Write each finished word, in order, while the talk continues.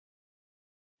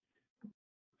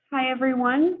Hi,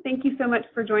 everyone. Thank you so much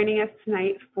for joining us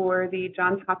tonight for the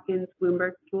Johns Hopkins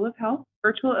Bloomberg School of Health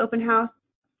virtual open house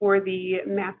for the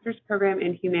Master's Program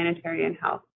in Humanitarian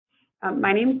Health.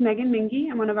 My name is Megan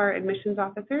Mingie. I'm one of our admissions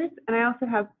officers, and I also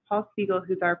have Paul Spiegel,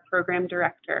 who's our program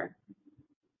director.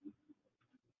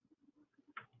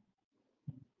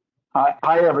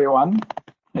 Hi, everyone.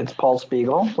 It's Paul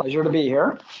Spiegel. Pleasure to be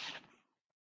here.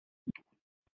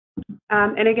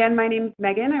 And again, my name is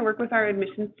Megan. I work with our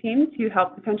admissions team to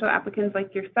help potential applicants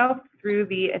like yourself through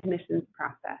the admissions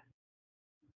process.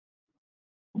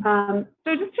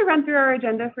 So just to run through our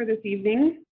agenda for this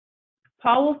evening,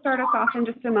 Paul will start us off in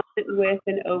just a moment with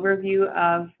an overview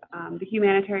of the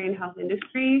humanitarian health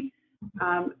industry,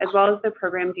 as well as the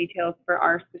program details for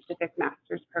our specific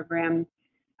master's program.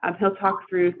 He'll talk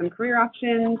through some career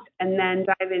options and then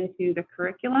dive into the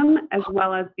curriculum as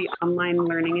well as the online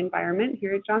learning environment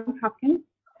here at Johns Hopkins.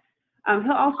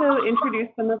 He'll also introduce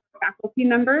some of the faculty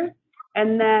members,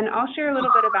 and then I'll share a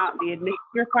little bit about the admission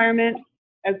requirements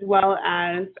as well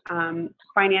as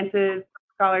finances,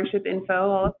 scholarship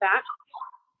info, all of that.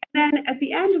 And then at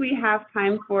the end, we have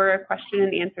time for a question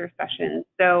and answer session.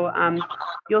 So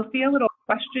you'll see a little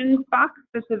questions box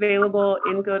that's available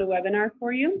in GoToWebinar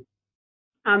for you.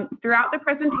 Throughout the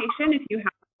presentation, if you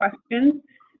have questions,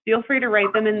 feel free to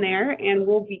write them in there and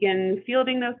we'll begin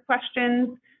fielding those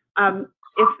questions.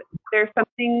 If there's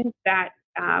something that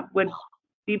would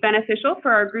be beneficial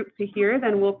for our group to hear,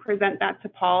 then we'll present that to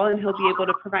Paul and he'll be able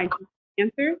to provide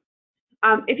answers.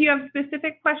 If you have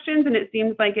specific questions and it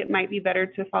seems like it might be better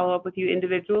to follow up with you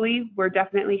individually, we're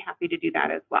definitely happy to do that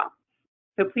as well.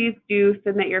 So please do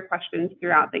submit your questions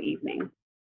throughout the evening.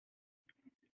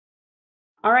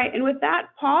 All right, and with that,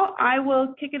 Paul, I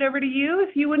will kick it over to you.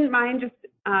 If you wouldn't mind just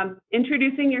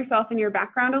introducing yourself and your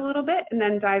background a little bit and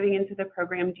then diving into the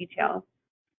program details.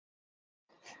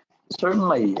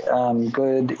 Certainly.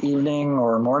 Good evening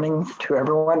or morning to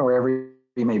everyone, wherever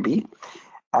you may be.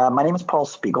 My name is Paul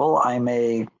Spiegel. I'm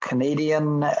a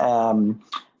Canadian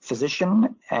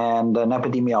physician and an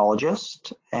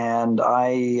epidemiologist, and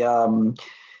I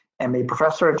am a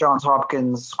professor at Johns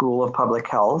Hopkins School of Public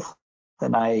Health,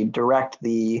 and I direct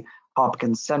the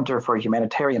Hopkins Center for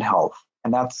Humanitarian Health.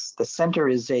 And the center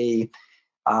is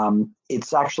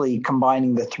it's actually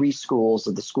combining the three schools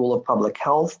of the School of Public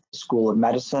Health, the School of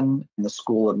Medicine, and the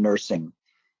School of Nursing.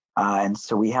 And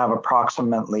so we have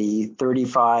approximately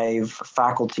 35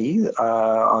 faculty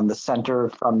on the center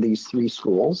from these three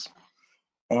schools.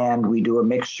 And we do a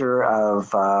mixture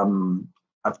of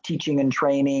teaching and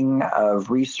training,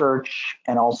 of research,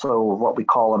 and also what we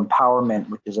call empowerment,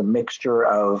 which is a mixture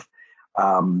of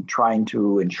trying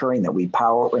to ensuring that we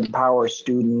empower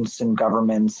students and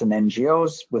governments and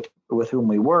NGOs with whom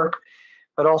we work,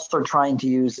 but also trying to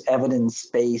use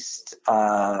evidence-based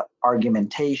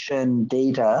argumentation,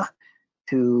 data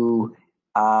to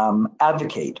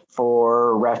advocate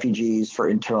for refugees, for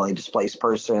internally displaced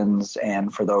persons,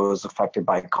 and for those affected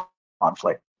by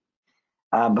conflict.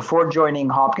 Before joining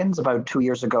Hopkins about 2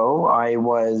 years ago, I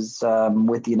was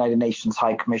with the United Nations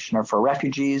High Commissioner for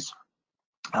Refugees.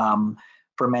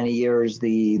 For many years,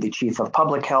 the chief of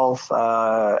public health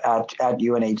at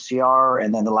UNHCR,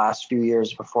 and then the last few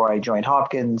years before I joined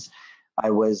Hopkins, I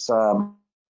was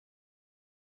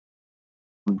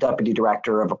deputy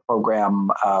director of a program,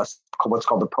 what's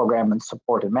called the Program and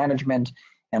Support and Management,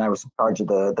 and I was in charge of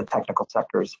the technical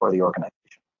sectors for the organization.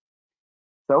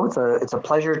 So it's a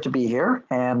pleasure to be here,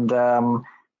 and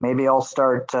maybe I'll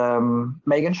start.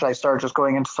 Megan, should I start just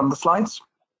going into some of the slides?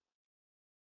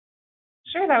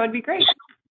 Sure, that would be great.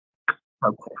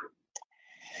 Okay.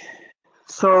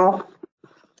 So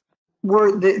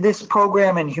this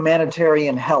program in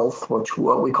humanitarian health,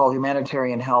 what we call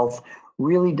humanitarian health,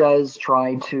 really does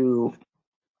try to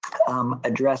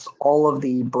address all of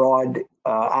the broad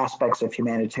aspects of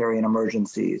humanitarian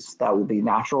emergencies. That will be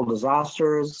natural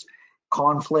disasters,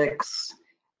 conflicts,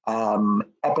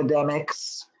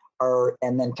 epidemics,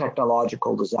 and then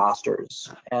technological disasters.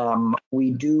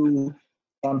 We do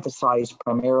emphasize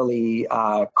primarily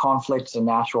conflicts and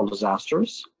natural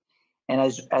disasters. And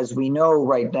as we know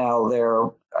right now,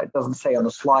 it doesn't say on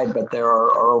the slide, but there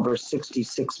are over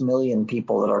 66 million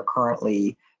people that are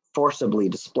currently forcibly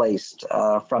displaced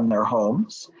from their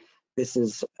homes. This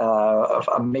is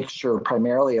a mixture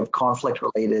primarily of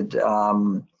conflict-related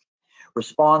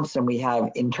response, and we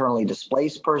have internally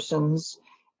displaced persons.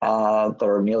 There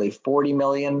are nearly 40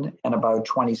 million and about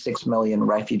 26 million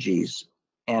refugees.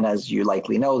 And as you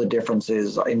likely know, the difference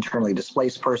is internally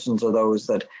displaced persons are those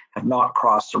that have not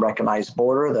crossed a recognized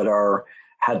border, that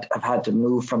have had to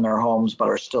move from their homes but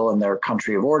are still in their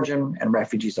country of origin, and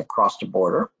refugees have crossed a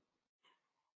border.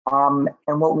 And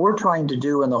what we're trying to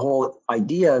do, and the whole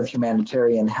idea of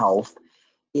humanitarian health,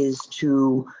 is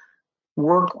to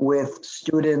work with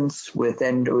students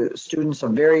students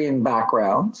of varying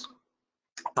backgrounds,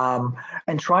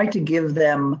 and try to give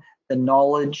them the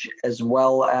knowledge as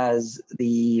well as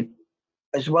the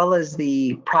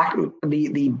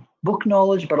book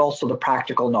knowledge, but also the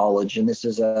practical knowledge. And this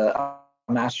is a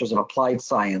Master's of Applied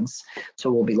Science,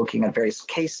 so we'll be looking at various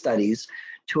case studies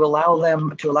to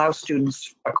allow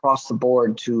students across the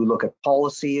board to look at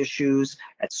policy issues,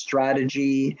 at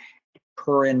strategy,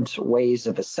 current ways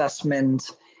of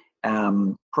assessment,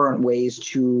 current ways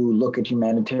to look at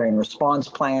humanitarian response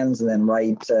plans, and then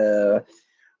write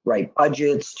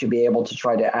budgets to be able to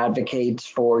try to advocate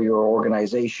for your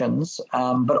organizations.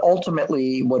 But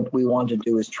ultimately, what we want to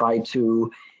do is try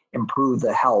to improve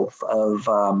the health of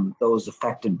those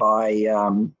affected by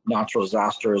natural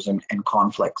disasters and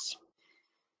conflicts.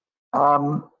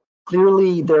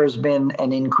 Clearly, there's been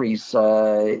an increase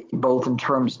both in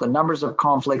terms of the numbers of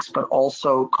conflicts, but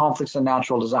also conflicts and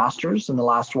natural disasters in the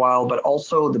last while. But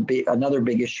also another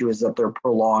big issue is that they're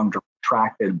prolonged or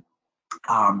protracted.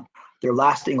 They're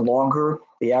lasting longer.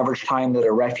 The average time that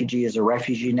a refugee is a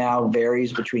refugee now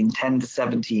varies between 10 to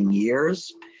 17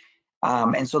 years.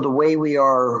 And so the way we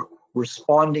are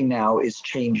responding now is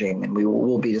changing, and we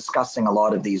will be discussing a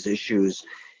lot of these issues.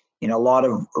 A lot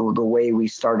of the way we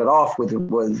started off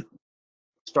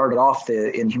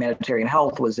in humanitarian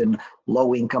health was in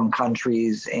low-income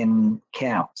countries in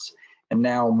camps. And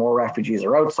now more refugees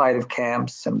are outside of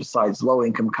camps, and besides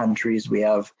low-income countries, we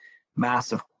have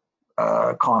massive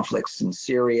conflicts in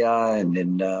Syria and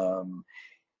in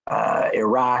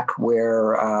Iraq,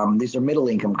 where these are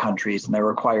middle-income countries and they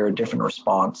require a different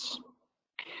response.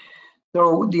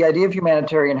 So the idea of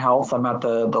humanitarian health, I'm at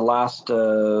the last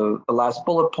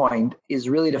bullet point, is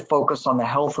really to focus on the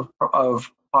health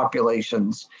of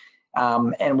populations.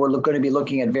 And we're going to be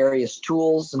looking at various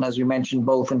tools, and as we mentioned,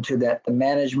 both into the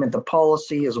management, the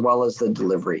policy, as well as the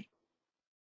delivery.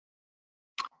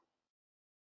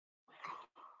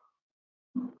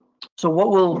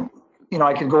 So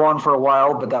I could go on for a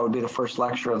while, but that would be the first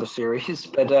lecture of the series.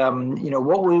 But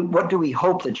what do we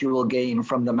hope that you will gain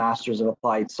from the Masters of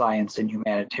Applied Science in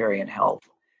Humanitarian Health?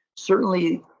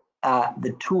 Certainly,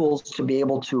 the tools to be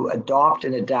able to adopt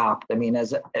and adapt. I mean,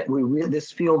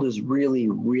 this field is really,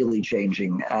 really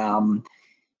changing.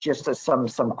 Just as some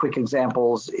quick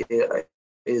examples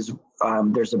is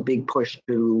there's a big push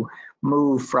to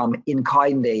move from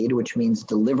in-kind aid, which means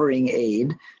delivering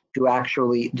aid, to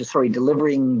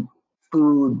delivering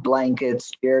food,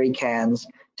 blankets, jerry cans,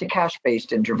 to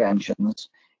cash-based interventions.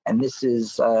 And this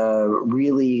is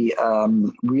really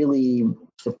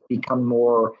become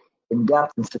more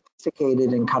in-depth and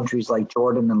sophisticated in countries like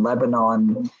Jordan and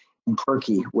Lebanon and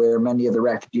Turkey, where many of the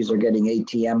refugees are getting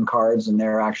ATM cards and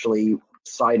they're actually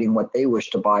deciding what they wish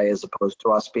to buy, as opposed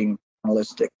to us being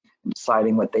realistic and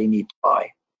deciding what they need to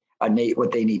buy,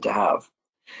 what they need to have.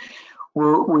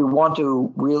 We want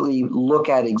to really look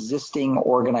at existing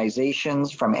organizations,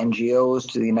 from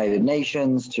NGOs to the United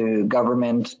Nations to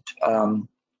government,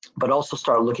 but also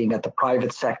start looking at the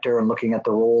private sector and looking at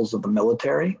the roles of the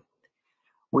military.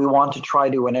 We want to try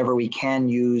to, whenever we can,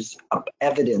 use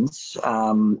evidence,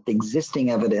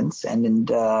 existing evidence, and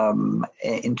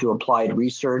into applied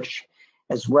research,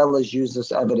 as well as use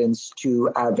this evidence to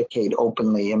advocate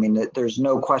openly. I mean, there's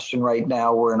no question right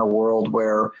now we're in a world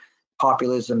where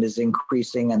populism is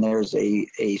increasing, and there's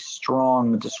a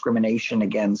strong discrimination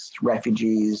against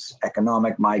refugees,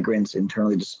 economic migrants,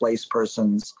 internally displaced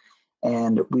persons,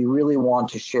 and we really want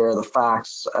to share the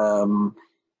facts,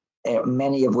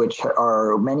 many of which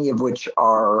are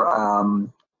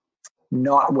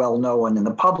not well known in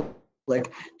the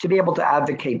public, to be able to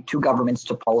advocate to governments,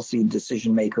 to policy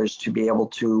decision makers, to be able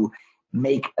to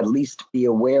at least be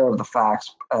aware of the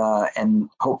facts, and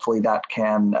hopefully that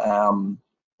can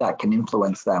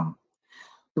influence them.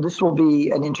 So this will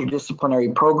be an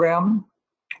interdisciplinary program.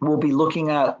 We'll be looking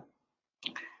at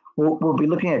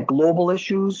global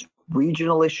issues,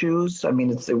 regional issues. I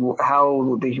mean, it's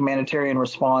how the humanitarian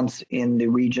response in the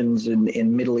regions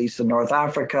in Middle East and North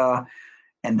Africa,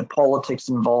 and the politics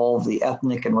involved, the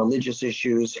ethnic and religious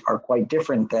issues are quite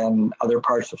different than other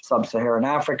parts of sub-Saharan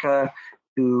Africa,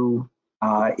 to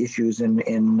issues in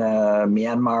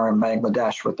Myanmar and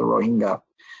Bangladesh with the Rohingya.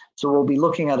 So we'll be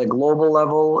looking at a global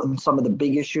level and some of the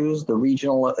big issues, the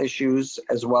regional issues,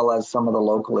 as well as some of the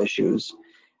local issues.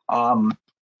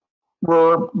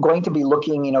 We're going to be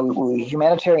looking,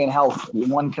 humanitarian health,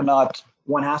 one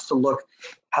has to look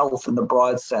health in the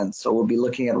broad sense. So we'll be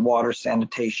looking at water,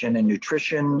 sanitation, and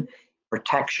nutrition,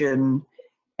 protection,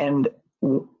 and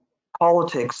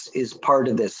politics is part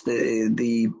of this.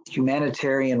 The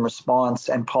humanitarian response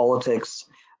and politics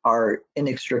are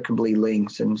inextricably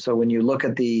linked. And so when you look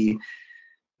at the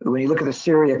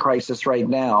Syria crisis right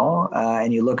now,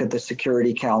 and you look at the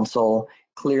Security Council,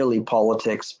 clearly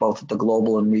politics, both at the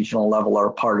global and regional level, are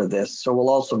part of this. So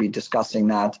we'll also be discussing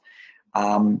that.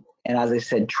 And as I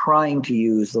said, trying to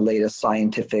use the latest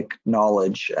scientific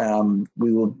knowledge.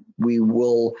 We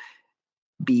will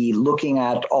be looking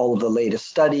at all of the latest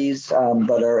studies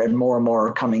that are and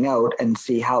more coming out, and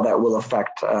see how that will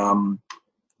affect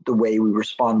the way we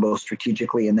respond, both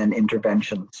strategically and then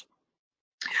interventions.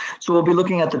 So we'll be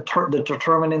looking at the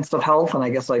determinants of health, and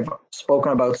I guess I've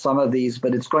spoken about some of these,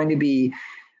 but it's going to be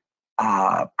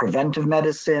preventive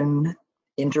medicine,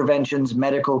 interventions,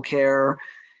 medical care,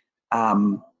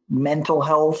 mental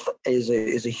health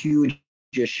is a huge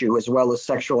issue, as well as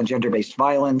sexual and gender-based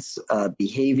violence,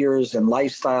 behaviors and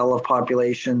lifestyle of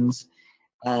populations.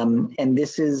 And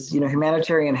this is,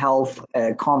 humanitarian health,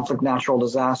 conflict, natural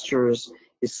disasters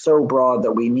is so broad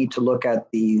that we need to look at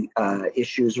the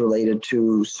issues related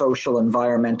to social,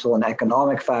 environmental, and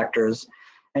economic factors.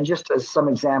 And just as some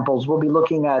examples, we'll be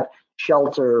looking at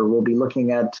shelter, we'll be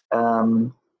looking at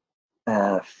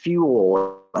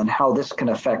fuel and how this can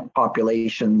affect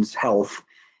populations' health,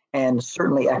 and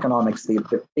certainly economics,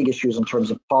 the big issues in terms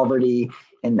of poverty,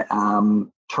 in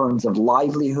terms of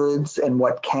livelihoods, and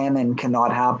what can and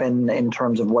cannot happen in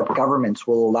terms of what governments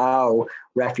will allow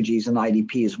refugees and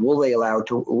IDPs. Will they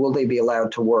be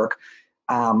allowed to work?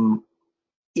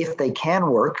 If they can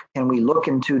work, can we look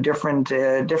into different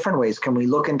ways? Can we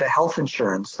look into health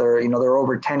insurance? There are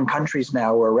over 10 countries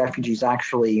now where refugees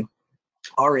actually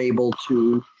are able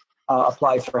to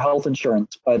apply for health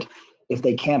insurance, but if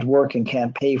they can't work and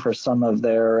can't pay for some of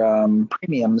their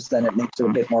premiums, then it makes it a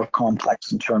bit more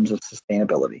complex in terms of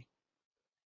sustainability.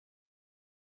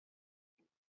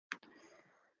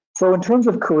 So in terms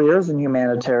of careers in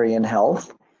humanitarian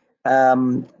health,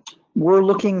 we're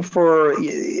looking for,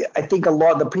 I think a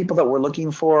lot of the people that we're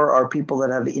looking for are people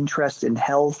that have interest in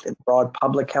health and broad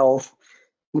public health,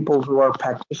 people who are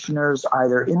practitioners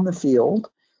either in the field,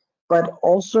 but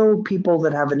also people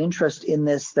that have an interest in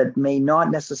this that may not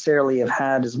necessarily have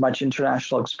had as much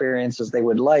international experience as they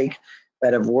would like,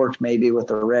 that have worked maybe with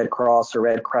the Red Cross or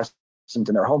Red Crescent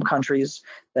in their home countries,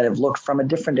 that have looked from a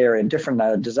different area,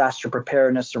 different disaster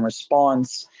preparedness and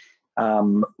response,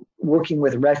 working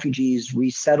with refugees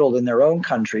resettled in their own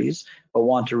countries, but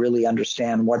want to really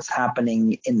understand what's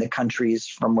happening in the countries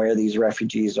from where these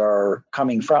refugees are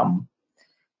coming from.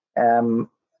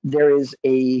 There is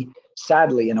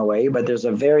sadly in a way, but there's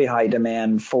a very high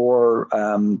demand for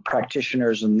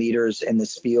practitioners and leaders in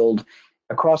this field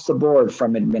across the board,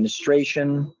 from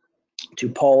administration to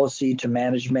policy to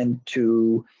management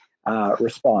to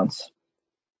response.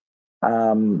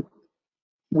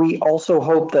 We also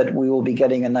hope that we will be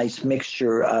getting a nice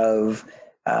mixture of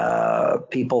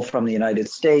people from the United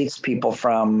States, people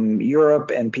from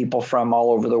Europe, and people from all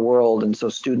over the world. And so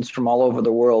students from all over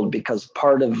the world, because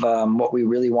part of what we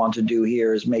really want to do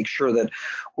here is make sure that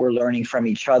we're learning from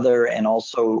each other, and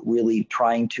also really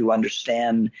trying to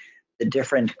understand the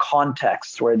different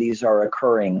contexts where these are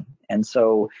occurring. And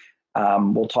so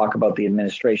we'll talk about the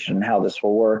administration and how this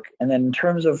will work. And then in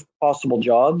terms of possible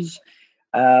jobs,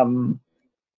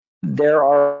 there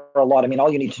are a lot. I mean,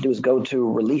 all you need to do is go to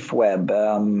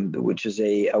ReliefWeb, which is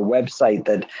a website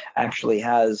that actually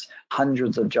has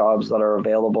hundreds of jobs that are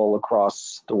available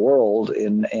across the world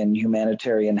in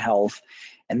humanitarian health.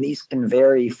 And these can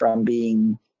vary from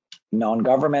being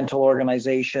non-governmental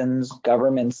organizations,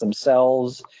 governments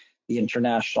themselves, the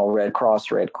International Red Cross,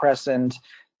 Red Crescent.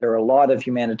 There are a lot of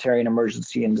humanitarian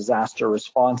emergency and disaster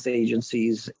response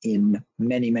agencies in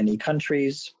many, many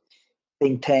countries.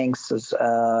 Think tanks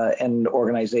and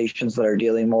organizations that are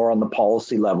dealing more on the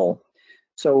policy level.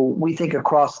 So we think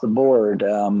across the board,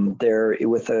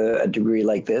 with a degree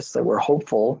like this, that we're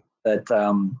hopeful that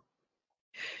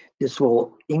this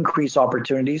will increase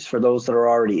opportunities for those that are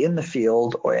already in the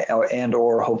field,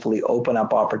 or hopefully open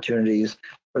up opportunities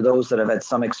for those that have had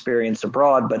some experience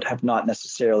abroad but have not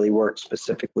necessarily worked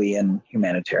specifically in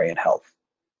humanitarian health.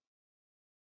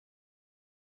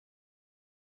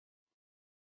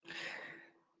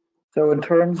 So in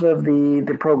terms of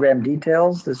the program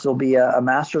details, this will be a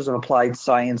Master's of Applied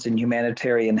Science in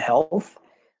Humanitarian Health,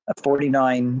 a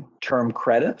 49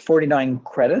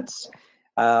 credits.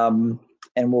 And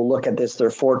we'll look at this. There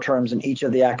are 4 terms in each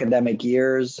of the academic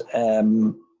years.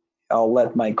 I'll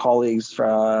let my colleagues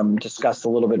discuss a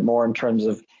little bit more in terms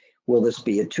of, will this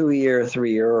be a 2-year,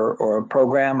 3-year, or a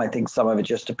program? I think some of it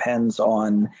just depends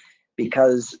on,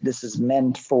 because this is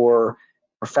meant for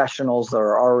professionals that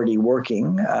are already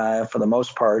working for the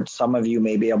most part. Some of you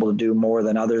may be able to do more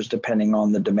than others depending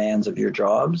on the demands of your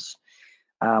jobs.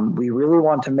 We really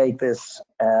want to make this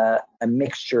a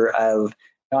mixture of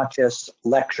not just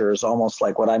lectures, almost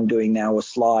like what I'm doing now with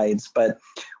slides, but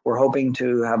we're hoping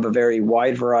to have a very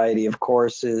wide variety of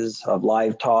courses, of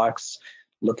live talks,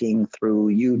 looking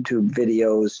through YouTube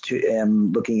videos, to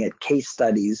looking at case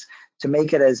studies to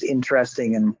make it as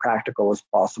interesting and practical as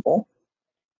possible.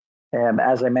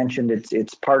 As I mentioned,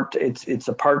 it's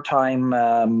a part-time,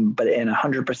 but in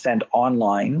 100%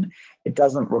 online. It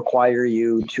doesn't require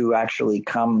you to actually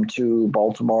come to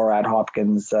Baltimore at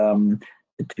Hopkins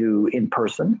to in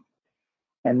person.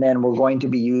 And then we're going to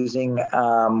be using,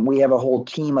 we have a whole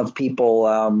team of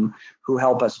people who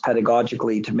help us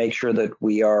pedagogically to make sure that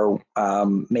we are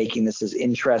making this as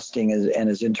interesting and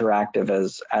as interactive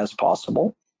as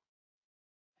possible.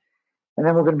 And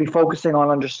then we're going to be focusing on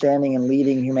understanding and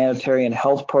leading humanitarian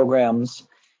health programs.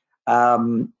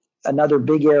 Another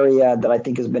big area that I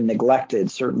think has been neglected,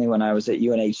 certainly when I was at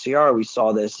UNHCR, we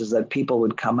saw this, is that people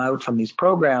would come out from these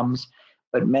programs,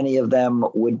 but many of them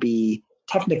would be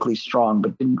technically strong,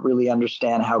 but didn't really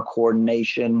understand how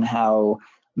coordination, how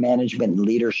management and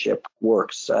leadership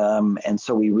works. And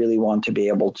so we really want to be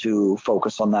able to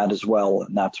focus on that as well.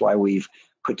 And that's why we've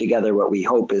put together what we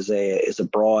hope is a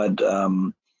broad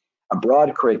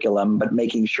curriculum, but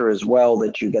making sure as well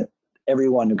that you get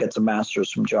everyone who gets a master's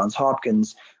from Johns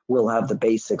Hopkins will have the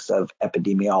basics of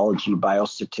epidemiology,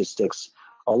 biostatistics,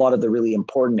 a lot of the really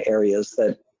important areas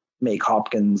that make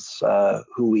Hopkins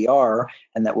who we are,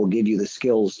 and that will give you the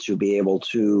skills to be able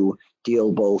to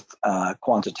deal both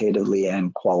quantitatively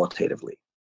and qualitatively.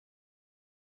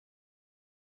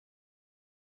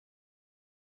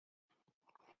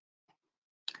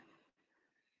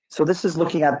 So this is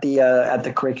looking at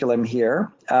the curriculum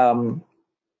here.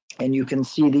 And you can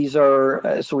see these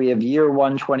are, so we have year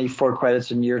 1, 24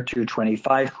 credits, and year 2,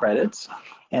 25 credits.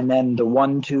 And then the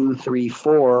 1, 2, 3,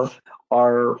 4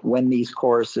 are when these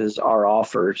courses are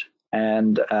offered.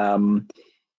 And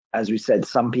as we said,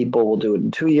 some people will do it in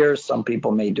 2 years, some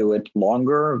people may do it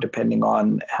longer, depending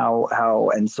on how,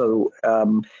 and so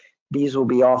these will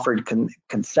be offered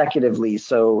consecutively.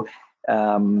 So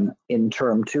in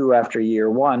term 2 after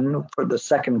year 1, for the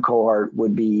second cohort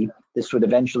this would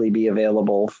eventually be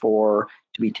available to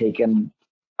be taken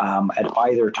at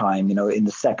either time, in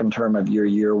the second term of your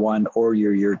year 1 or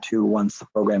your year 2 once the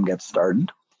program gets started.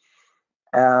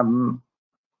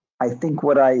 I think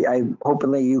I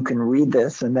hopefully you can read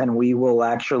this, and then we will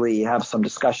actually have some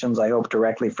discussions, I hope,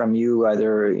 directly from you,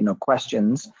 either,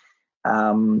 questions.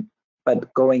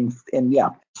 But going in, yeah,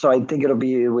 so I think it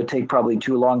would take probably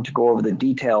too long to go over the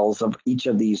details of each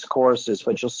of these courses,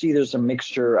 but you'll see there's a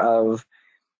mixture of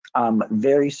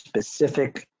very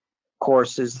specific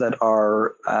courses that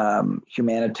are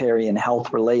humanitarian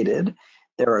health related.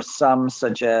 There are some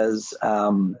such as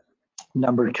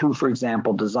number 2, for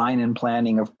example, design and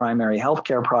planning of primary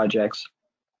healthcare projects.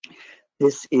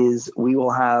 We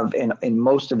will have in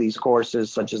most of these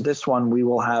courses, such as this one, we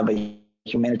will have a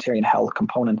humanitarian health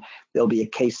component. There'll be a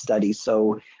case study.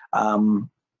 So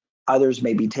others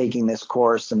may be taking this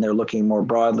course and they're looking more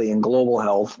broadly in global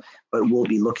health, but we'll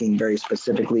be looking very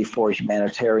specifically for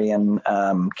humanitarian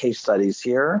case studies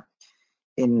here.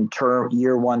 In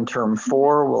year 1, term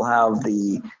 4, we'll have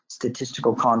the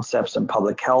statistical concepts in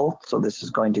public health. So this is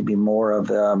going to be more of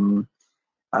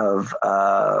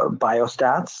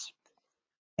biostats.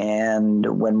 And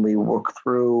when we work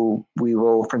through, we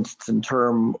will, for instance, in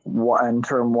term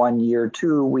 1, year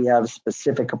 2, we have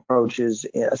specific approaches,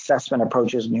 assessment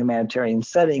approaches in humanitarian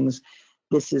settings.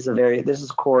 This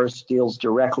course deals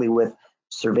directly with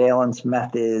surveillance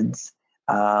methods,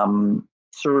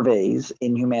 surveys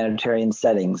in humanitarian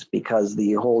settings, because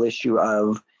the whole issue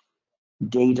of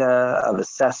data, of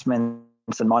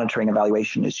assessments and monitoring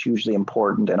evaluation is hugely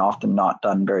important and often not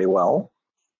done very well.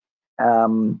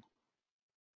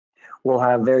 We'll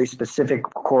have very specific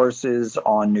courses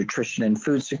on nutrition and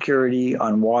food security,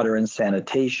 on water and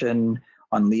sanitation,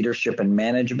 on leadership and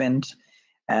management.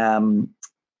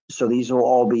 So these will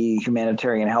all be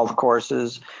humanitarian health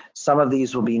courses. Some of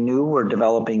these will be new. We're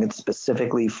developing it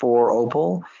specifically for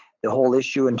OPAL. The whole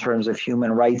issue in terms of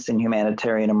human rights and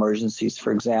humanitarian emergencies,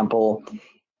 for example,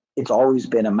 it's always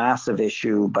been a massive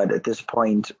issue, but at this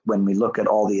point, when we look at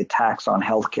all the attacks on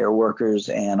healthcare workers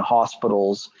and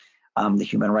hospitals, the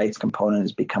human rights component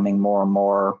is becoming more and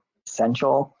more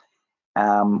essential.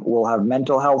 We'll have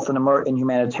mental health in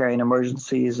humanitarian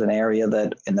emergencies, an area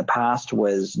that in the past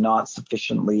was not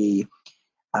sufficiently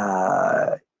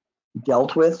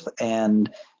dealt with,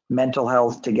 and mental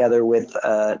health together with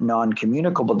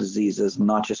non-communicable diseases,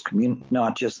 not just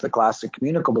the classic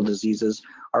communicable diseases,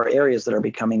 are areas that are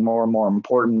becoming more and more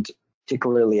important,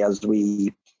 particularly as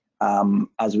we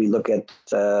look at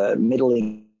middle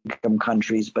income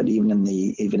countries, but even in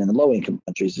the low income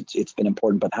countries, it's been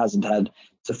important, but hasn't had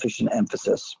sufficient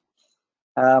emphasis.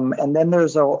 And then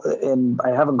and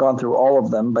I haven't gone through all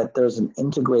of them, but there's an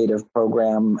integrative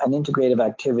program, an integrative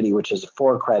activity, which is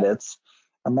 4 credits.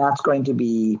 And that's going to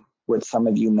be what some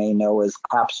of you may know as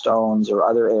capstones or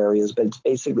other areas, but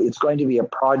it's going to be a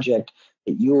project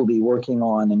that you will be working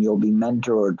on, and you'll be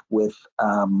mentored with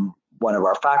one of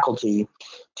our faculty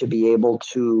to be able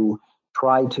to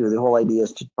the whole idea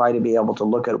is to try to be able to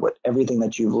look at everything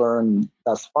that you've learned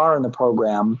thus far in the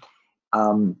program,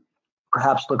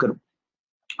 perhaps look at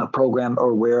a program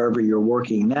or wherever you're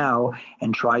working now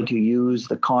and try to use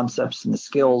the concepts and the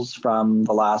skills from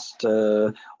the last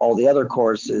all the other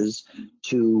courses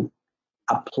to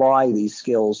apply these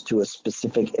skills to a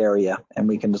specific area, and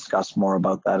we can discuss more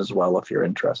about that as well if you're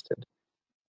interested.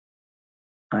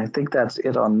 I think that's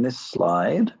it on this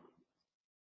slide.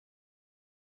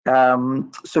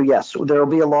 So yes, there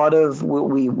will be a lot of,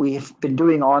 we've been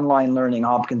doing online learning.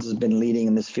 Hopkins has been leading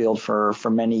in this field for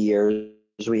many years.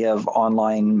 We have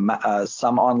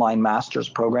some online master's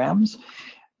programs.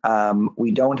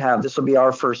 This will be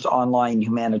our first online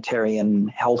humanitarian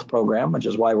health program, which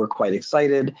is why we're quite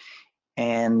excited.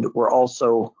 And we're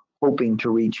also hoping to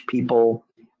reach people,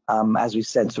 as we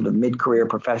said, sort of mid-career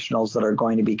professionals that are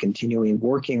going to be continuing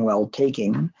working while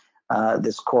taking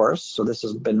this course. So this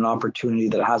has been an opportunity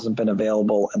that hasn't been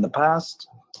available in the past.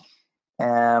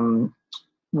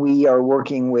 We are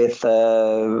working with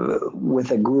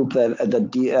a group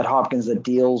at Hopkins that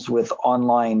deals with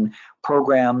online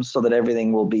programs, so that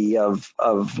everything will be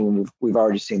we've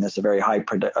already seen this, a very high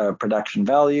production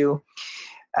value.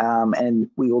 And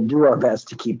we will do our best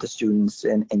to keep the students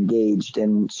engaged.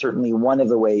 And certainly one of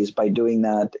the ways by doing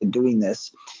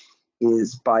this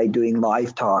is by doing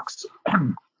live talks.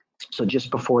 So just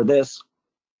before this,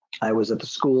 I was at the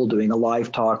school doing a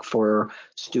live talk for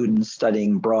students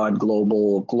studying broad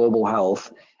global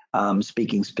health,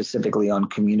 speaking specifically on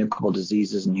communicable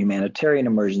diseases and humanitarian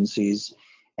emergencies.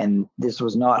 And this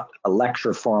was not a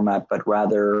lecture format, but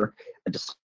rather a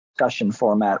discussion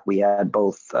format. We had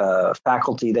both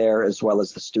faculty there as well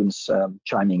as the students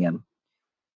chiming in.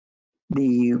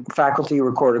 The faculty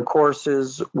recorded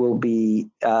courses will be,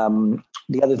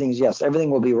 the other things, yes, everything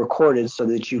will be recorded so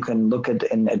that you can look at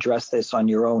and address this on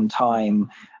your own time,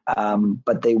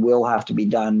 but they will have to be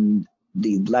done,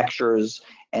 the lectures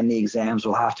and the exams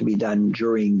will have to be done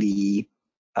during the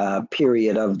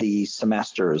period of the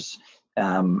semesters,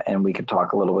 and we could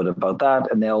talk a little bit about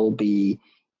that. And there'll be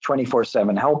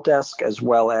 24/7 help desk, as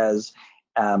well as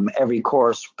every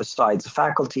course besides the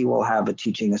faculty will have a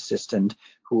teaching assistant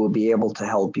who will be able to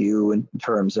help you in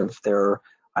terms of their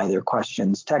either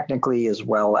questions technically as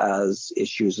well as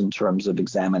issues in terms of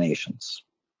examinations.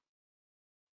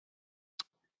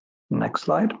 Next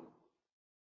slide.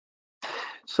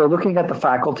 So looking at the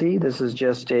faculty, this is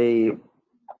just a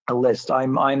list. I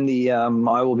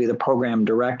will be the program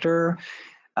director.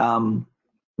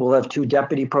 We'll have 2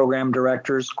 deputy program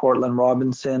directors, Cortland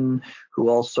Robinson, who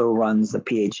also runs the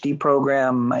PhD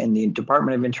program in the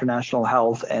Department of International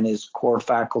Health and is core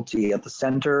faculty at the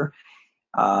center.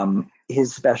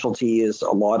 His specialty is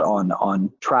a lot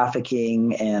on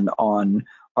trafficking and on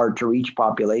hard to reach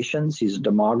populations. He's a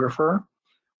demographer.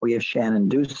 We have Shannon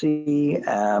Ducey,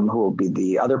 who will be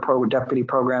the other deputy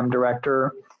program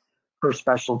director. Her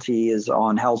specialty is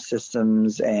on health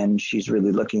systems, and she's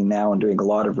really looking now and doing a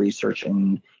lot of research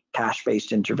in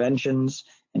cash-based interventions,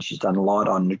 and she's done a lot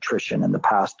on nutrition in the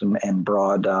past and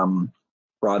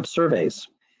broad surveys.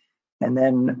 And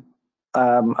then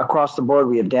across the board,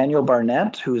 we have Daniel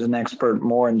Barnett, who's an expert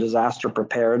more in disaster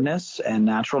preparedness and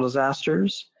natural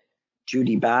disasters.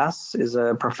 Judy Bass is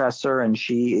a professor, and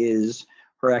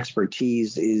her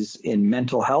expertise is in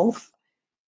mental health.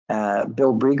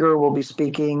 Bill Brieger will be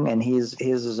speaking, and his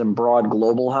is in broad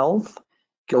global health.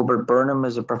 Gilbert Burnham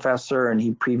is a professor, and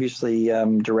he previously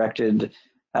directed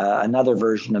another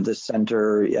version of this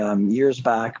center years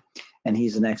back, and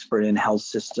he's an expert in health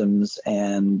systems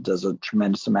and does a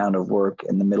tremendous amount of work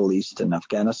in the Middle East and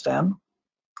Afghanistan.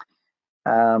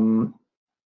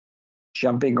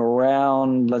 Jumping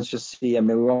around, let's just see,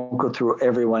 we won't go through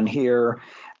everyone here.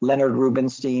 Leonard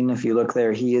Rubinstein, if you look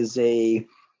there, he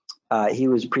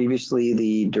was previously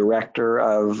the director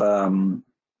of,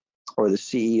 or the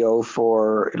CEO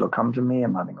for, it'll come to me,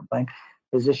 I'm having a blank,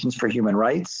 Physicians for Human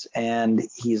Rights, and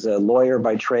he's a lawyer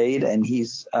by trade, and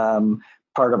he's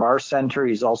part of our center.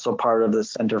 He's also part of the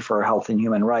Center for Health and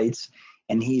Human Rights,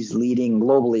 and he's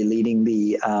globally leading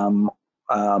the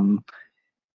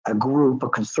a group, a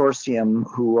consortium,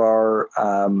 who are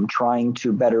trying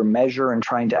to better measure and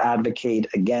trying to advocate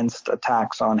against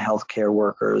attacks on healthcare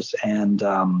workers and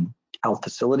health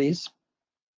facilities.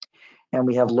 And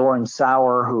we have Lauren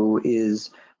Sauer, who is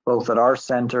both at our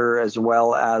center as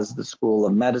well as the School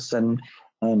of Medicine,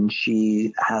 and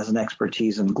she has an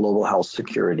expertise in global health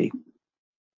security.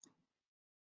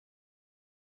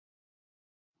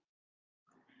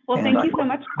 Well, thank you so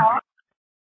much, Paul.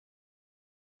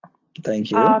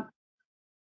 Thank you.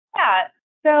 Yeah,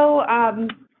 so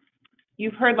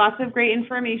you've heard lots of great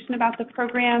information about the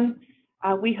program.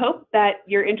 We hope that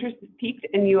your interest is piqued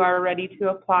and you are ready to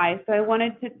apply. So I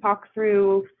wanted to talk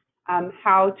through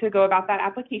how to go about that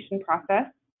application process.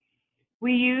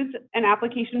 We use an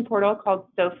application portal called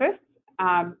SOPHIS.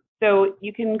 So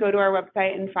you can go to our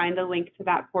website and find a link to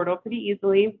that portal pretty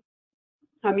easily.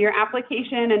 Your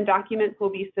application and documents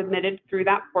will be submitted through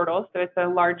that portal, so it's a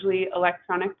largely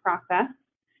electronic process.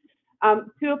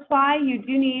 To apply, you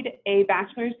do need a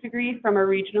bachelor's degree from a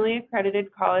regionally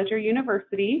accredited college or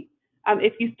university.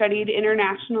 If you studied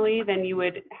internationally, then you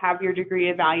would have your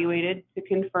degree evaluated to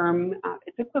confirm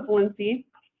its equivalency.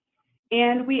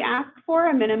 And we ask for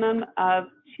a minimum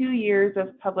of 2 years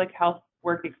of public health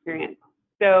work experience.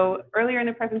 So earlier in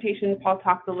the presentation, Paul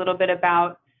talked a little bit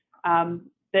about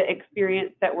the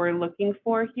experience that we're looking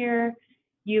for here.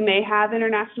 You may have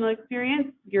international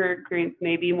experience. Your experience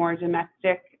may be more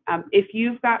domestic. If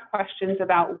you've got questions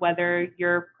about whether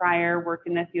your prior work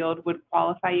in the field would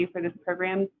qualify you for this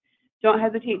program, don't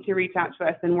hesitate to reach out to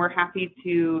us, and we're happy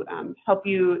to help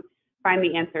you find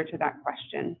the answer to that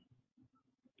question.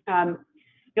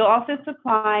 You'll also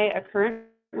supply a current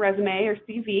resume or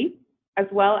CV, as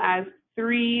well as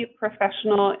 3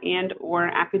 professional and/or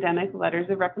academic letters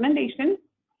of recommendation.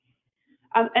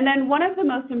 And then one of the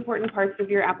most important parts of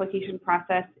your application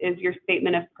process is your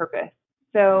statement of purpose.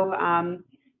 So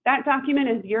that document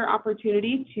is your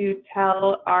opportunity to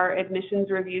tell our admissions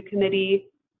review committee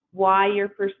why you're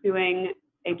pursuing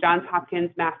a Johns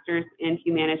Hopkins Master's in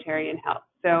Humanitarian Health.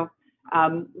 So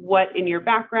what in your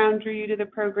background drew you to the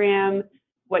program,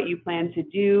 what you plan to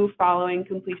do following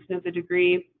completion of the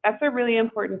degree. That's a really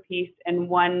important piece, and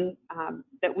one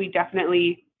that we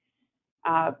definitely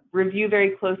review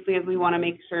very closely, as we want to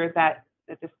make sure that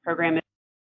this program is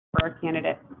for our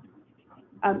candidates.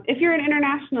 If you're an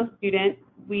international student,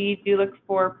 we do look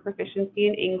for proficiency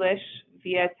in English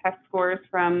via test scores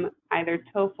from either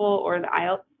TOEFL or the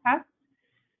IELTS test,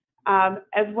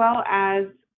 as well as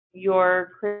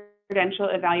your credential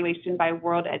evaluation by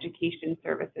World Education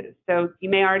Services. So you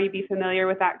may already be familiar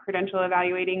with that credential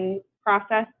evaluating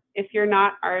process. If you're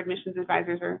not, our admissions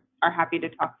advisors are happy to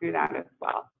talk through that as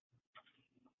well.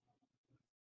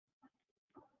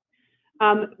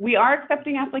 We are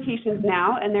accepting applications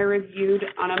now, and they're reviewed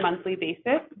on a monthly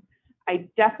basis. I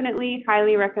definitely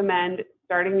highly recommend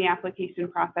starting the application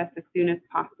process as soon as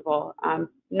possible.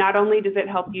 Not only does it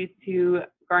help you to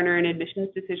garner an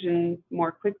admissions decision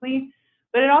more quickly,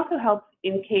 but it also helps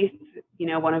in case, you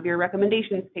know, one of your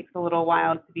recommendations takes a little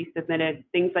while to be submitted,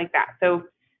 things like that. So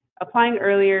applying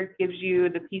earlier gives you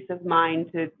the peace of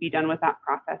mind to be done with that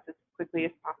process as quickly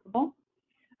as possible.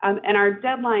 And our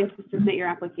deadline to submit your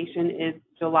application is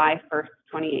July 1st,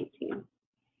 2018.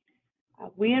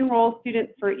 We enroll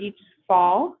students for each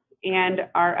fall, and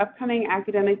our upcoming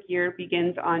academic year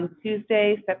begins on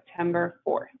Tuesday, September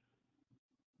 4th.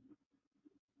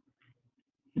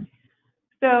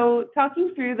 So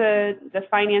talking through the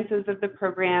finances of the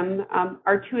program,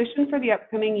 our tuition for the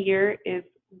upcoming year is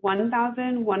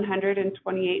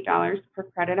 $1,128 per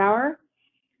credit hour.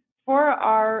 For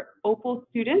our OPAL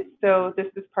students, so this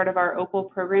is part of our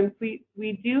OPAL program suite,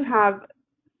 we do have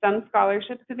some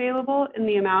scholarships available in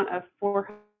the amount of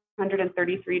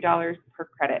 $433 per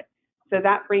credit. So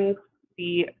that brings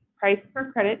the price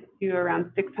per credit to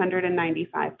around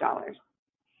 $695.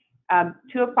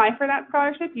 To apply for that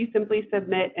scholarship, you simply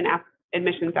submit an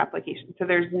admissions application. So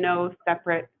there's no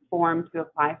separate form to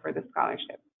apply for the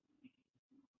scholarship.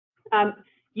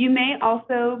 You may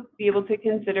also be able to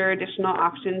consider additional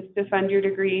options to fund your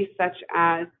degree, such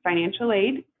as financial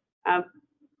aid.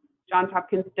 Johns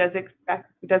Hopkins does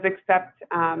accept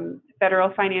federal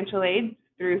financial aid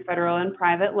through federal and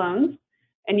private loans.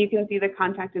 And you can see the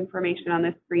contact information on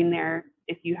the screen there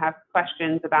if you have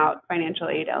questions about financial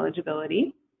aid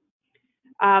eligibility.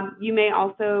 You may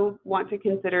also want to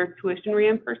consider tuition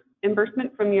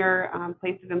reimbursement from your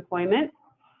place of employment.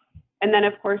 And then,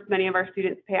 of course, many of our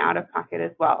students pay out of pocket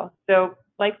as well. So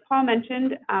like Paul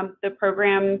mentioned, the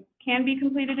program can be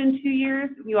completed in 2 years.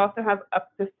 We also have up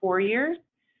to 4 years.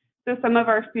 So some of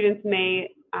our students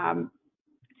may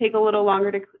take a little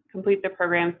longer to complete the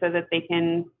program so that they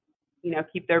can,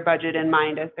 keep their budget in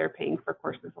mind as they're paying for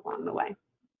courses along the way.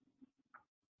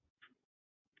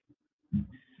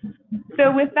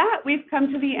 So with that, we've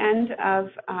come to the end of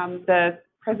the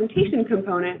presentation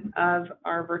component of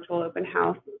our virtual open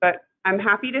house, but I'm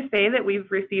happy to say that we've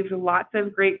received lots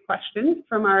of great questions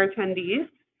from our attendees.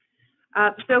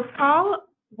 So Paul,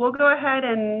 we'll go ahead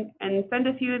and send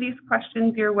a few of these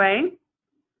questions your way.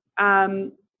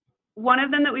 One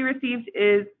of them that we received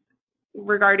is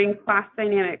regarding class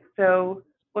dynamics. So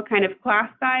what kind of class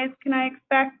size can I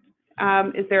expect?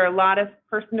 Is there a lot of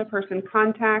person-to-person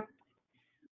contact?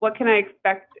 What can I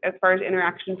expect as far as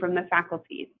interaction from the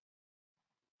faculty?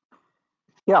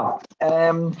 Yeah,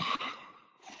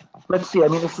 let's see. I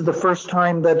mean, this is the first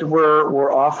time that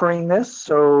we're offering this,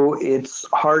 so it's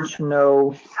hard to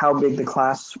know how big the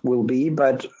class will be.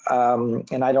 But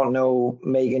and I don't know,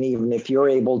 Megan, even if you're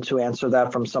able to answer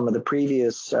that from some of the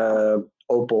previous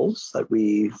opals that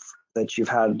you've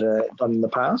had done in the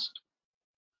past.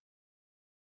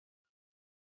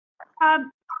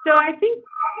 So I think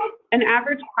an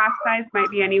average class size might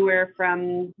be anywhere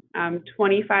from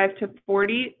 25 to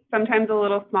 40, sometimes a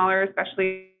little smaller,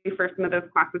 especially for some of those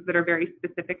classes that are very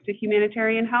specific to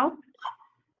humanitarian health.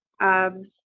 And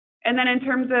then in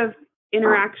terms of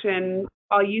interaction,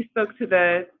 Paul, you spoke to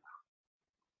the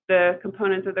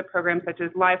components of the program, such as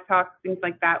live talks, things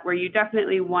like that, where you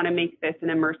definitely want to make this an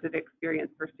immersive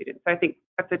experience for students. So I think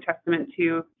that's a testament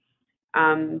to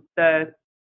the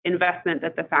investment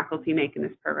that the faculty make in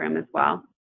this program as well.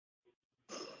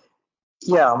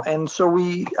 Yeah, and so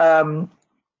we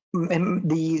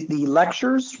the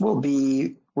lectures will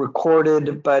be recorded,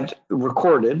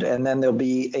 and then there'll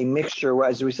be a mixture.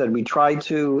 As we said, we try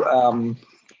to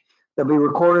they'll be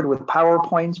recorded with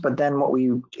PowerPoints, but then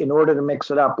in order to mix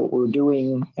it up, what we're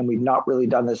doing, and we've not really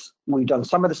done this, we've done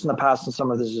some of this in the past and some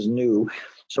of this is new.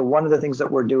 So one of the things that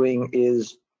we're doing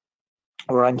is,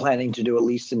 or I'm planning to do, at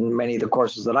least in many of the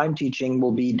courses that I'm teaching,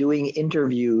 will be doing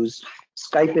interviews,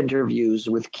 Skype interviews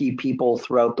with key people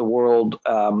throughout the world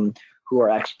who are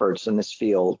experts in this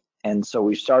field. And so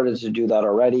we've started to do that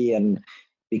already. And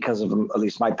because of at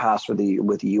least my past with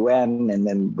the UN and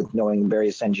then with knowing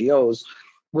various NGOs,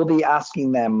 we'll be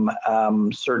asking them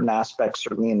certain aspects,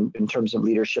 certainly in terms of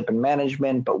leadership and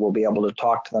management, but we'll be able to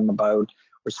talk to them about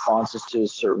responses to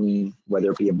certain,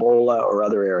 whether it be Ebola or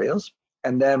other areas.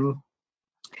 And then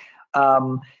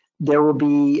there will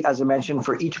be, as I mentioned,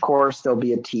 for each course, there'll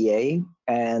be a TA,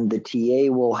 and the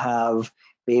TA will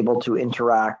be able to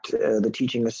interact, the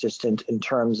teaching assistant, in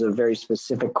terms of very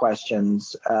specific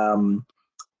questions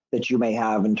that you may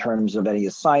have in terms of any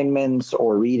assignments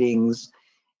or readings.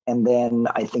 And then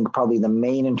I think probably the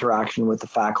main interaction with the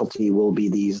faculty will be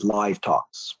these live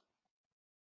talks.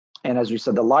 And as we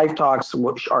said, the live talks,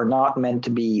 which are not meant to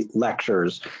be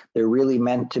lectures, they're really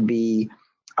meant to be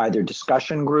either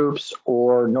discussion groups,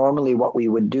 or normally what we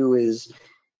would do is,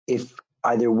 if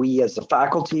either we as the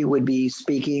faculty would be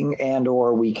speaking, and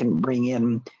or we can bring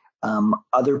in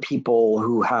other people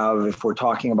who have, if we're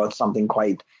talking about something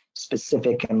quite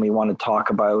specific and we want to talk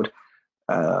about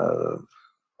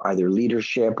either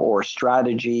leadership or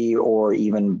strategy or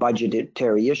even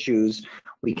budgetary issues,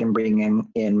 we can bring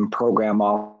in program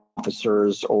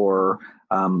officers or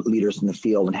leaders in the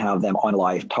field and have them on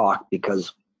live talk,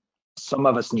 because some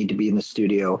of us need to be in the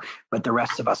studio, but the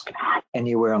rest of us can be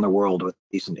anywhere in the world with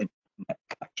decent internet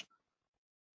connection.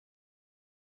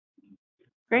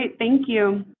 Great, thank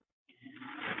you.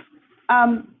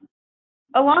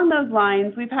 Along those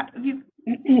lines, we've had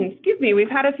we've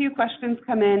had a few questions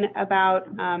come in about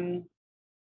kind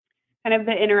of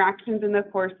the interactions in the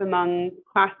course among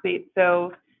classmates.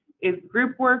 So is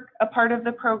group work a part of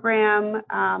the program,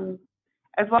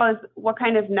 as well as what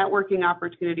kind of networking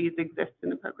opportunities exist in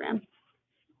the program?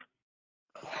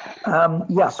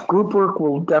 Yes, group work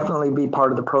will definitely be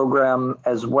part of the program,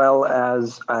 as well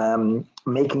as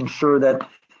making sure that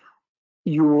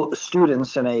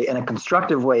students in a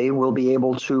constructive way will be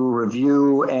able to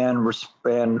review and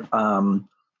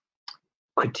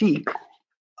critique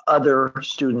other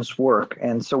students' work.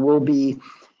 And so we'll be,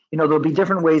 there'll be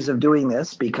different ways of doing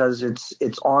this because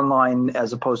it's online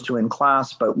as opposed to in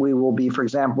class, but we will be, for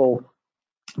example,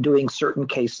 doing certain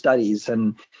case studies.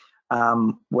 And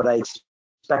what I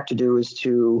expect to do is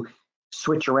to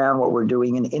switch around what we're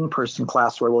doing in in-person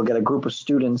class, where we'll get a group of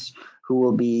students who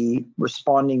will be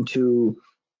responding to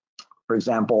For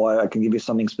example, I can give you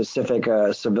something specific,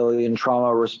 civilian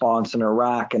trauma response in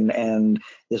Iraq, and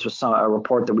this was a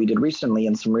report that we did recently,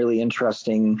 and some really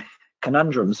interesting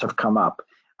conundrums have come up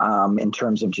in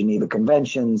terms of Geneva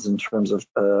Conventions, in terms of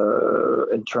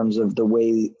the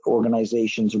way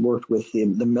organizations worked with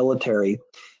the military.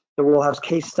 So we'll have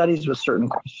case studies with certain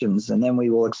questions, and then we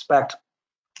will expect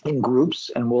in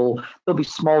groups, and there'll be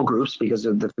small groups, because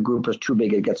if the group is too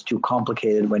big, it gets too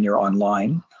complicated when you're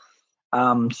online.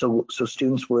 So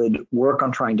students would work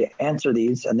on trying to answer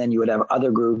these, and then you would have other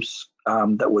groups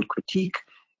that would critique,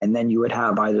 and then you would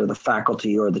have either the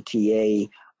faculty or the TA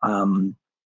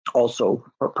also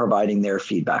providing their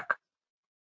feedback.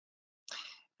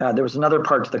 There was another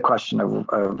part to the question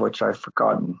of which I've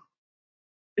forgotten.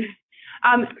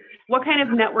 What kind of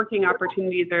networking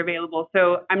opportunities are available?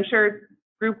 So I'm sure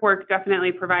group work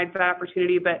definitely provides that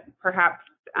opportunity, but perhaps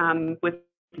with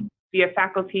via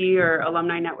faculty or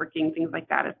alumni networking, things like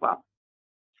that as well.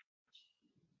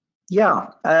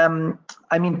 Yeah, I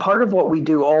mean, part of what we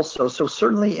do also, so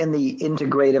certainly in the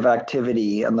integrative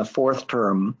activity in the fourth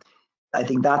term, I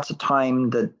think that's a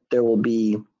time that there will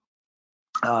be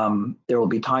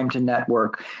time to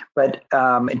network, but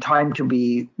and time to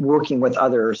be working with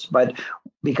others. But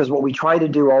because what we try to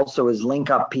do also is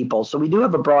link up people. So we do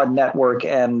have a broad network,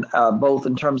 and both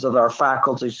in terms of our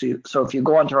faculty. So if you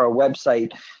go onto our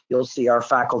website, you'll see our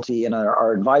faculty and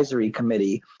our advisory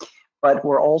committee. But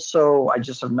we're also, I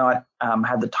just have not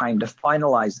had the time to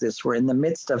finalize this. We're in the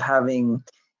midst of having,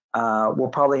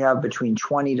 we'll probably have between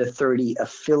 20 to 30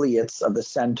 affiliates of the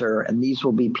center, and these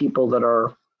will be people that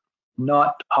are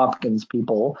not Hopkins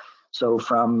people, so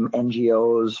from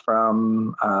NGOs,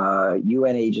 from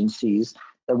UN agencies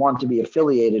that want to be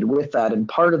affiliated with that. And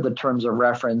part of the terms of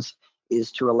reference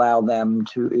is to allow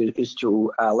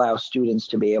allow students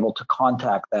to be able to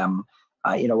contact them.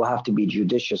 We'll have to be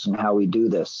judicious in how we do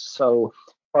this. So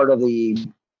part of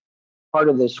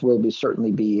this will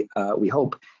certainly be, we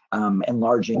hope,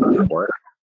 enlarging the network.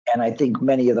 And I think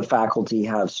many of the faculty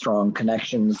have strong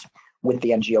connections with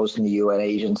the NGOs and the UN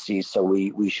agencies, so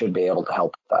we should be able to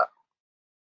help with that.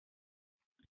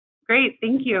 Great,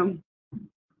 thank you.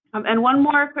 And one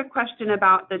more quick question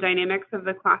about the dynamics of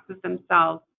the classes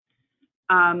themselves.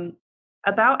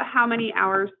 About how many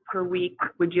hours per week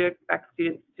would you expect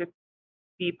students to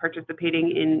be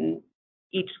participating in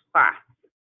each class?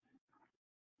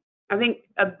 I think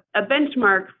a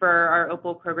benchmark for our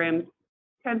OPAL programs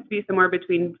tends to be somewhere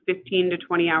between 15 to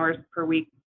 20 hours per week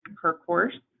per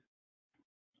course.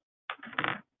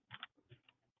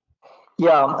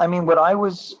 Yeah, I mean, what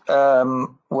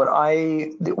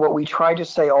we try to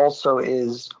say also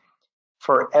is,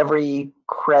 for every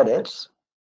credit,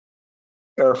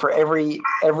 or for every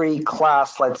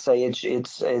class, let's say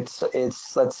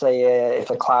let's say if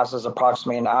a class is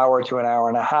approximately an hour to an hour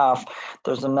and a half,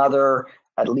 there's another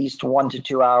at least 1 to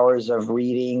 2 hours of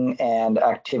reading and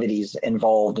activities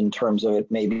involved in terms of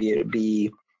it. Maybe it'd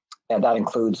be, and that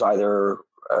includes either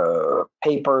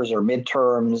papers or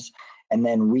midterms, and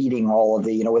then reading all of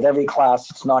the, with every class,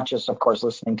 it's not just, of course,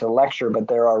 listening to the lecture, but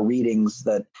there are readings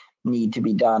that need to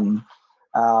be done.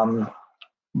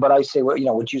 But I say,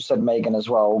 what you said, Megan, as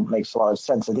well, makes a lot of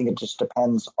sense. I think it just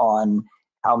depends on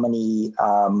how many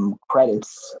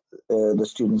credits the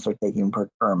students are taking per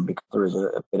term, because there is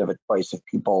a bit of a choice if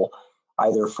people,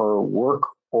 either for work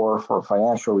or for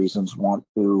financial reasons, want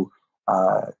to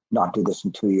not do this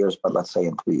in 2 years, but let's say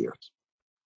in 3 years.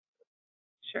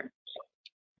 Sure.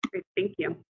 Great, thank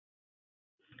you.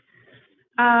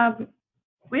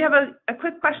 We have a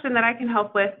quick question that I can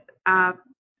help with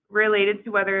related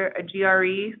to whether a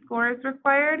GRE score is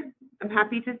required. I'm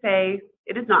happy to say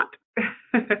it is not.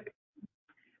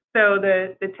 So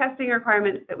the testing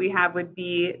requirements that we have would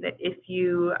be that if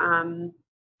your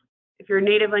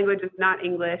native language is not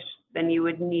English, then you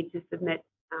would need to submit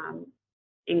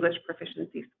English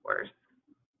proficiency scores.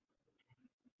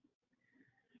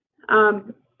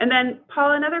 And then,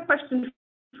 Paul, another question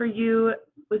for you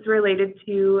was related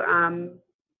to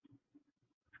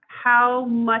how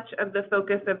much of the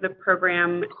focus of the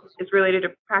program is related to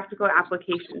practical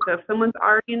application. So if someone's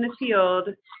already in the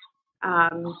field,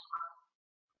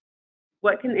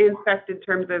 what can they expect in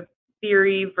terms of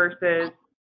theory versus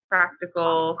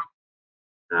practical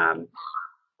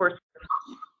coursework?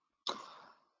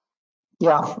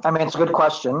 Yeah, I mean, it's a good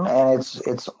question, and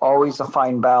it's always a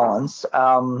fine balance.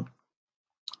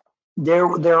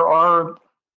 There are,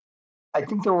 I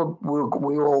think we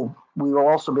will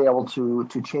also be able to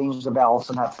change the balance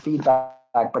and have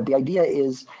feedback. But the idea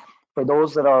is, for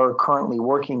those that are currently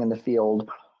working in the field,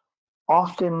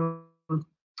 often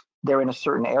they're in a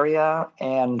certain area,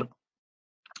 and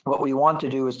what we want to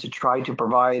do is to try to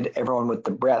provide everyone with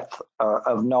the breadth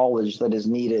of knowledge that is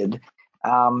needed,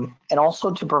 and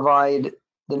also to provide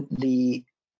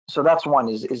so that's one,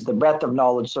 is the breadth of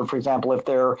knowledge. So for example, if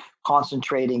they're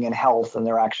concentrating in health and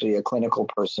they're actually a clinical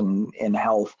person in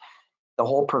health, the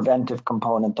whole preventive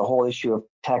component, the whole issue of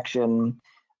protection,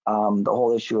 the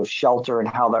whole issue of shelter and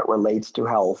how that relates to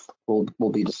health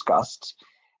will be discussed.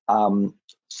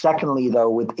 Secondly, though,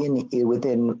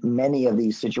 within many of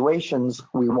these situations,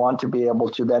 we want to be able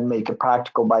to then make it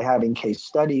practical by having case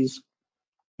studies.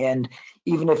 And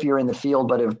even if you're in the field,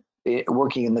 but if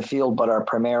working in the field, but are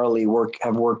primarily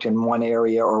have worked in one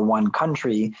area or one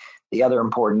country, the other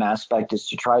important aspect is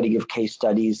to try to give case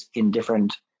studies in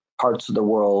different parts of the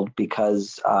world,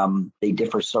 because they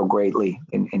differ so greatly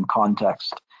in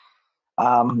context.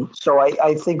 So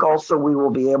I think also we will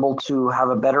be able to have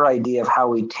a better idea of how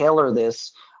we tailor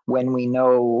this when we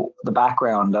know the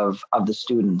background of the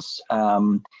students.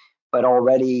 But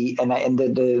already, and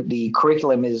the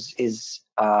curriculum is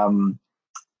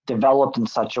developed in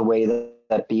such a way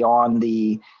that beyond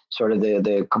the sort of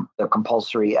the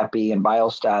compulsory epi and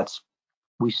biostats,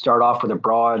 we start off with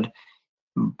a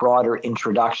broader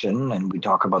introduction, and we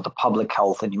talk about the public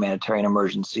health and humanitarian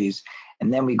emergencies,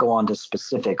 and then we go on to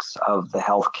specifics of the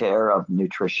healthcare, of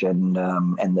nutrition,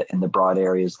 and the broad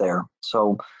areas there.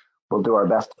 So we'll do our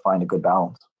best to find a good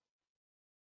balance.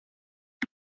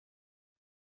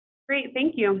 Great,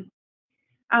 thank you.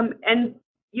 And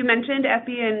you mentioned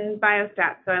epi and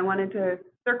biostats, so I wanted to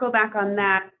circle back on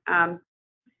that.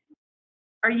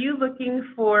 Are you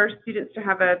looking for students to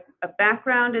have a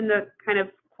background in the kind of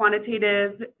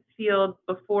quantitative field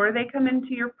before they come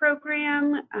into your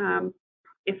program?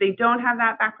 If they don't have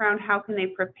that background, how can they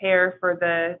prepare for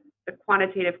the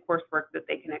quantitative coursework that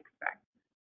they can expect?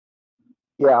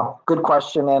 Yeah, good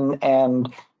question.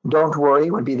 And don't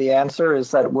worry would be the answer, is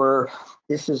that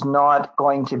this is not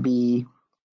going to be,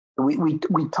 we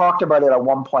talked about it at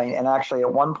one point, and actually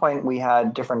at one point we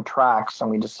had different tracks and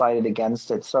we decided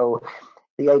against it. So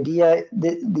the idea,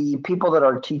 the people that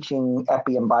are teaching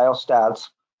epi and biostats,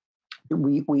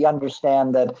 we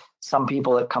understand that some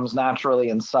people it comes naturally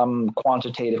and some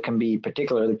quantitative can be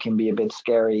a bit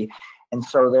scary. And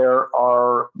so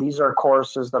these are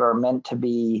courses that are meant to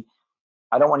be,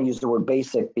 I don't want to use the word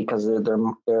basic because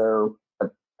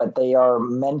but they are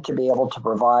meant to be able to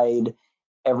provide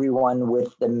everyone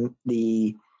with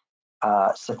the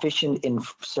sufficient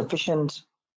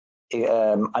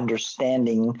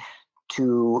understanding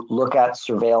to look at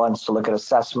surveillance, to look at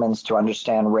assessments, to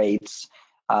understand rates.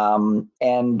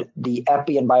 And the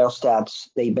epi and biostats,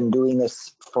 they've been doing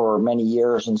this for many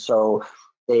years, and so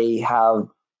they have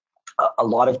a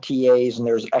lot of TAs, and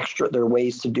there are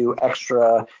ways to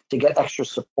get extra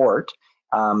support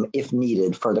if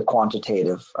needed for the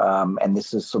quantitative. And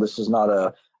this is not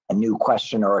a new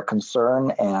question or a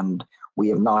concern, and we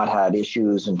have not had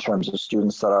issues in terms of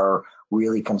students that are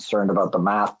really concerned about the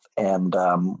math, and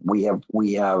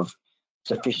we have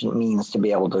sufficient means to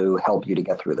be able to help you to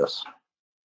get through this.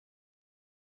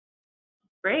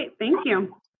 Great, thank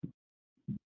you.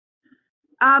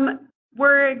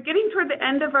 We're getting toward the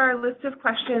end of our list of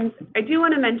questions. I do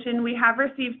want to mention we have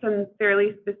received some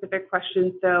fairly specific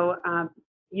questions, so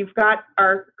you've got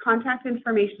our contact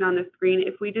information on the screen.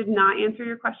 If we did not answer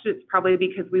your question, it's probably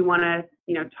because we want to,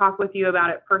 talk with you about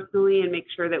it personally and make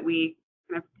sure that we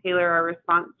kind of tailor our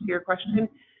response to your question.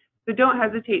 So don't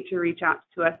hesitate to reach out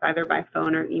to us either by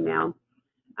phone or email.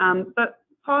 But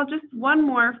Paul, just one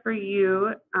more for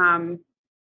you.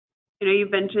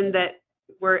 You've mentioned that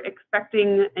we're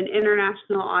expecting an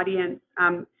international audience.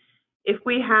 If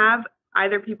we have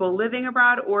either people living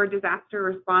abroad or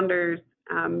disaster responders,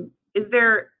 is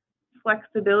there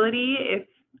flexibility if,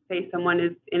 say, someone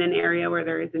is in an area where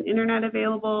there isn't internet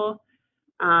available?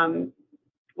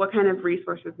 What kind of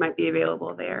resources might be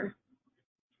available there?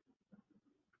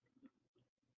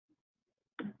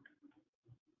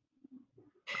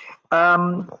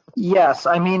 Yes,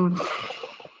 I mean,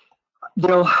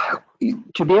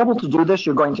 to be able to do this,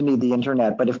 you're going to need the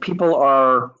internet. But if people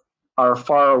are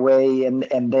far away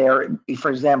and they're,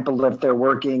 for example, if they're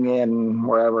working in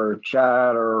wherever,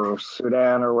 Chad or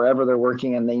Sudan or wherever they're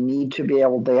working, and they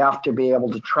have to be able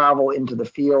to travel into the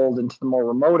field, into the more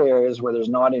remote areas where there's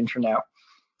not internet,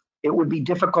 it would be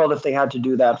difficult if they had to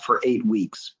do that for 8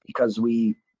 weeks, because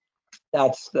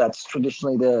that's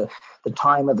traditionally the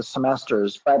time of the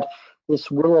semesters. But this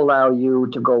will allow you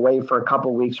to go away for a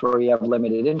couple of weeks where you have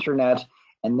limited internet,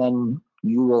 and then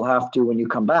you will have to, when you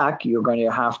come back, you're going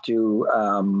to have to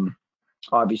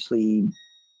obviously,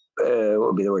 what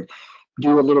would be the word,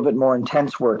 do a little bit more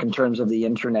intense work in terms of the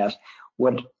internet.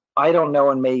 What I don't know,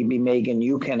 and maybe Megan,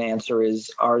 you can answer, is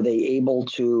are they able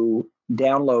to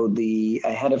download the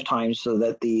ahead of time so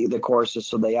that the courses,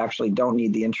 so they actually don't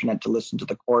need the internet to listen to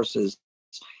the courses?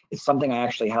 It's something I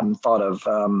actually hadn't thought of.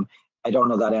 I don't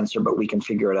know that answer, but we can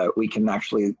figure it out. We can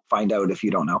actually find out if you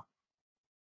don't know.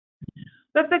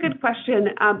 That's a good question.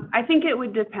 I think it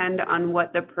would depend on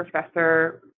what the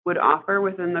professor would offer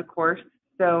within the course.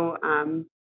 So,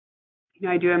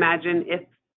 I do imagine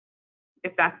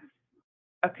if that's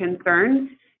a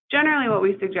concern, generally what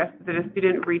we suggest is that a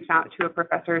student reach out to a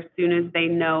professor as soon as they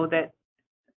know that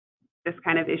this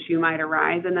kind of issue might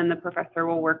arise, and then the professor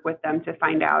will work with them to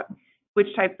find out which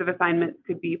types of assignments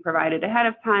could be provided ahead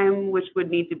of time, which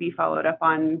would need to be followed up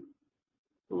on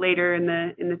later in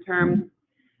the term.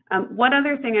 One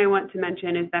other thing I want to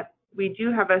mention is that we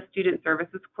do have a student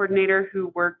services coordinator who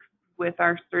works with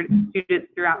our students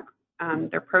throughout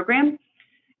their program.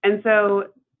 And so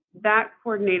that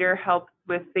coordinator helps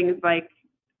with things like,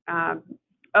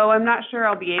 oh, I'm not sure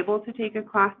I'll be able to take a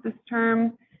class this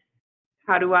term.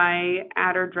 How do I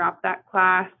add or drop that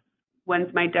class?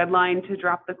 When's my deadline to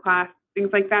drop the class? Things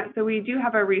like that. So we do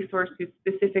have a resource who's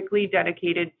specifically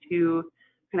dedicated to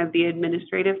kind of the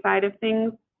administrative side of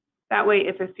things. That way,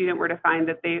 if a student were to find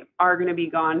that they are going to be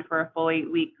gone for a full 8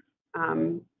 weeks,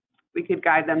 we could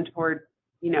guide them toward,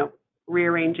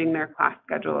 rearranging their class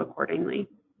schedule accordingly.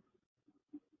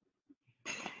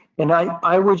 And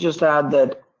I would just add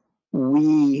that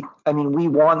we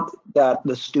want that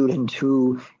the student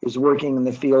who is working in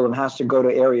the field and has to go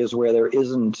to areas where there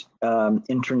isn't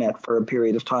internet for a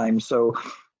period of time. So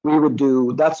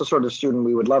that's the sort of student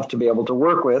we would love to be able to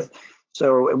work with.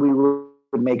 So we would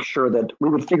make sure that we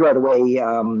would figure out a way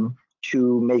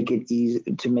to make it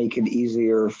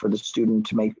easier for the student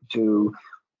to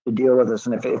deal with this.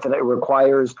 And if it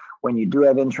requires, when you do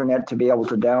have internet, to be able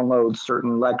to download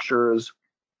certain lectures,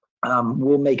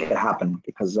 we'll make it happen,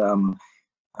 because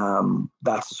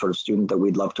that's the sort of student that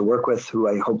we'd love to work with, who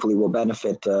I hopefully will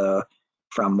benefit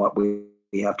from what we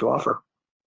have to offer.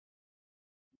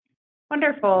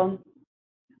 Wonderful.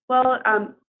 Well,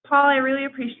 Paul, I really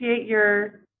appreciate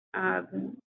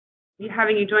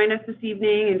having you join us this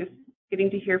evening and just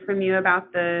getting to hear from you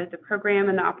about the program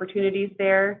and the opportunities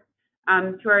there.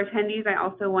 To our attendees, I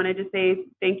also wanted to say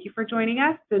thank you for joining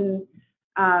us. And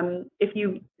if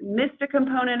you missed a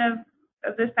component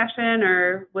of this session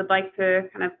or would like to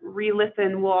kind of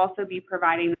re-listen, we'll also be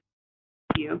providing them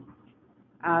to you.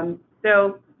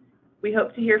 So we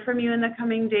hope to hear from you in the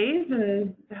coming days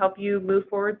and to help you move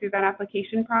forward through that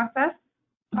application process.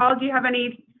 Paul, do you have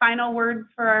any final words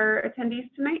for our attendees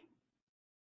tonight?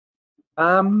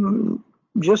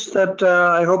 Just that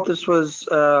I hope this was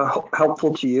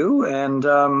helpful to you, and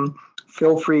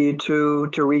feel free to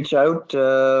reach out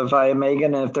via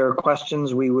Megan. And if there are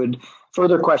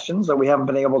further questions that we haven't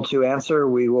been able to answer,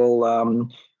 we will,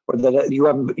 or that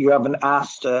you haven't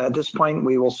asked at this point,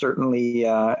 we will certainly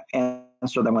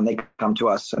answer them when they come to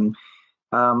us. And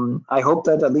I hope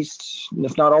that at least,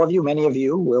 if not all of you, many of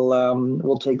you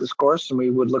will take this course, and we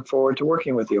would look forward to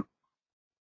working with you.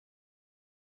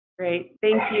 Great,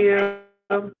 thank you.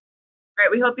 All right,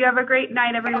 we hope you have a great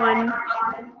night, everyone.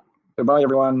 Goodbye,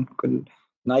 everyone. Good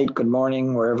night, good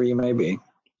morning, wherever you may be.